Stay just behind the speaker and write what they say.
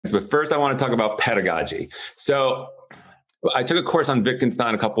things. But first, I want to talk about pedagogy. So I took a course on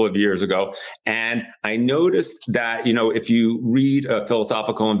Wittgenstein a couple of years ago, and I noticed that, if you read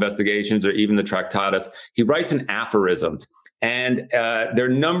Philosophical Investigations or even the Tractatus, he writes in aphorisms, and they're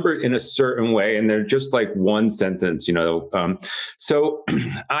numbered in a certain way, and they're just like one sentence, So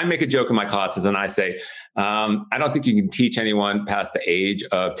I make a joke in my classes, and I say, I don't think you can teach anyone past the age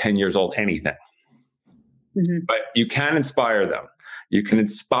of 10 years old anything, but you can inspire them. You can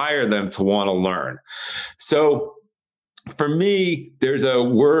inspire them to want to learn. So for me, there's a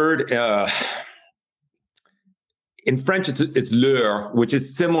word in French. It's leurre, which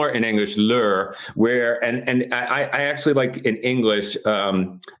is similar in English, leurre. Where and I actually like in English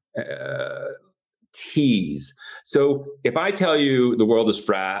tease. So if I tell you the world is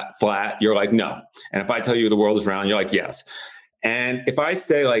flat, you're like no, and if I tell you the world is round, you're like yes. And if I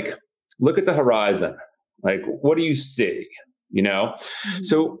say like, look at the horizon, like what do you see?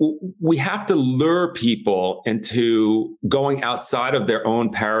 So we have to lure people into going outside of their own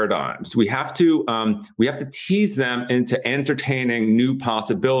paradigms. We have to tease them into entertaining new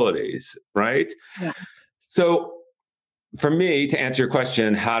possibilities, right? Yeah. So for me, to answer your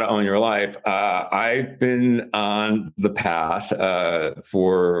question, how to own your life, I've been on the path I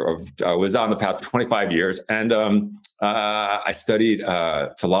was on the path for 25 years, and I studied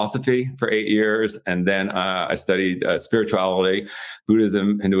philosophy for 8 years, and then I studied spirituality,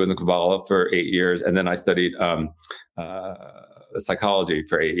 Buddhism, Hinduism, Kabbalah for 8 years, and then I studied psychology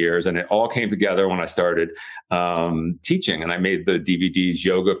for 8 years, and it all came together when I started teaching. And I made the DVDs: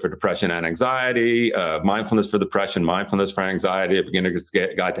 Yoga for Depression and Anxiety, Mindfulness for Depression, Mindfulness for Anxiety, A Beginner's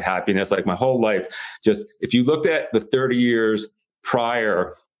Guide to Happiness. Like my whole life, just if you looked at the 30 years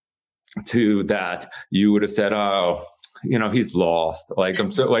prior to that, you would have said, oh, he's lost. Like,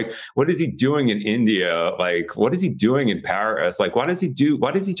 I'm so like, what is he doing in India? Like, what is he doing in Paris? Like, why does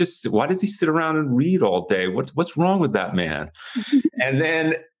he sit around and read all day? What's wrong with that man? And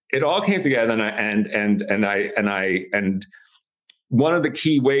then it all came together, and one of the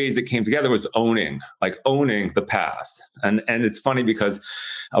key ways it came together was owning the past. And it's funny because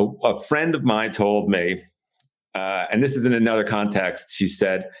a friend of mine told me, and this is in another context, she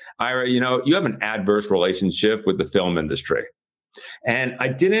said, Ira, you have an adverse relationship with the film industry. And I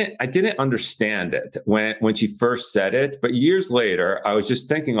didn't understand it when she first said it. But years later, I was just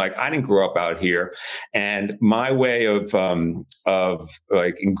thinking, like, I didn't grow up out here. And my way of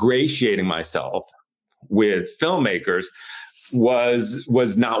like ingratiating myself with filmmakers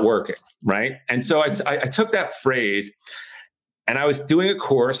was not working. Right. And so I took that phrase, and I was doing a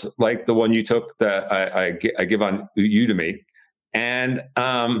course like the one you took that I give on Udemy. And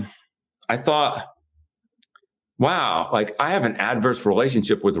I thought, wow, like I have an adverse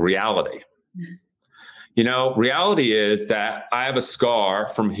relationship with reality. Reality is that I have a scar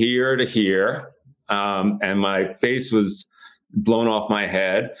from here to here, and my face was blown off my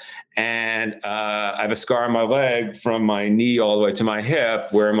head. And I have a scar on my leg from my knee all the way to my hip,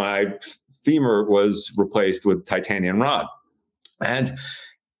 where my femur was replaced with titanium rod. And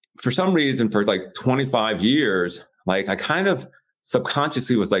for some reason, for like 25 years, like I kind of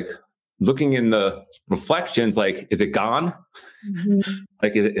subconsciously was like looking in the reflections, like, is it gone?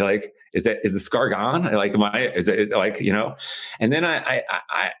 Like, is the scar gone? Like, is it like, and then I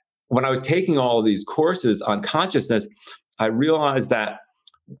when I was taking all of these courses on consciousness, I realized that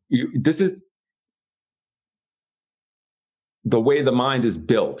this is the way the mind is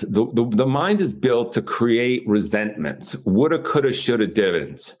built. The mind is built to create resentments, woulda, coulda, shoulda,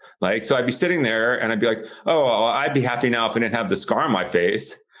 didn't. Like, so I'd be sitting there and I'd be like, oh, well, I'd be happy now if I didn't have the scar on my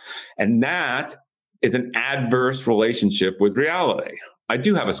face. And that is an adverse relationship with reality. I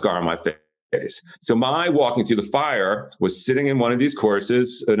do have a scar on my face. So my walking through the fire was sitting in one of these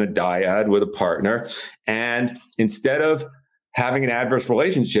courses in a dyad with a partner. And instead of having an adverse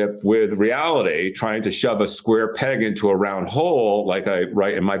relationship with reality, trying to shove a square peg into a round hole, like I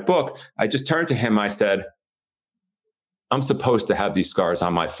write in my book, I just turned to him. I said, I'm supposed to have these scars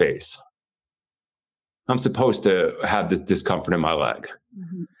on my face. I'm supposed to have this discomfort in my leg.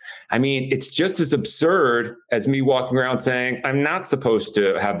 Mm-hmm. I mean, it's just as absurd as me walking around saying, I'm not supposed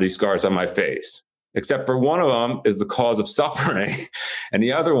to have these scars on my face. Except for one of them is the cause of suffering. And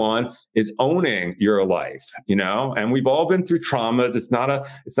the other one is owning your life, and we've all been through traumas. It's not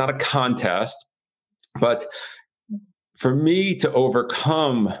a contest, but for me to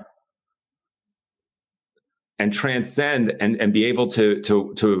overcome and transcend and be able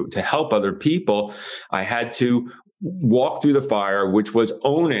to help other people, I had to walk through the fire, which was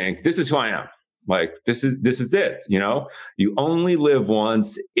owning, this is who I am. Like, this is it, you only live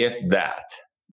once, if that.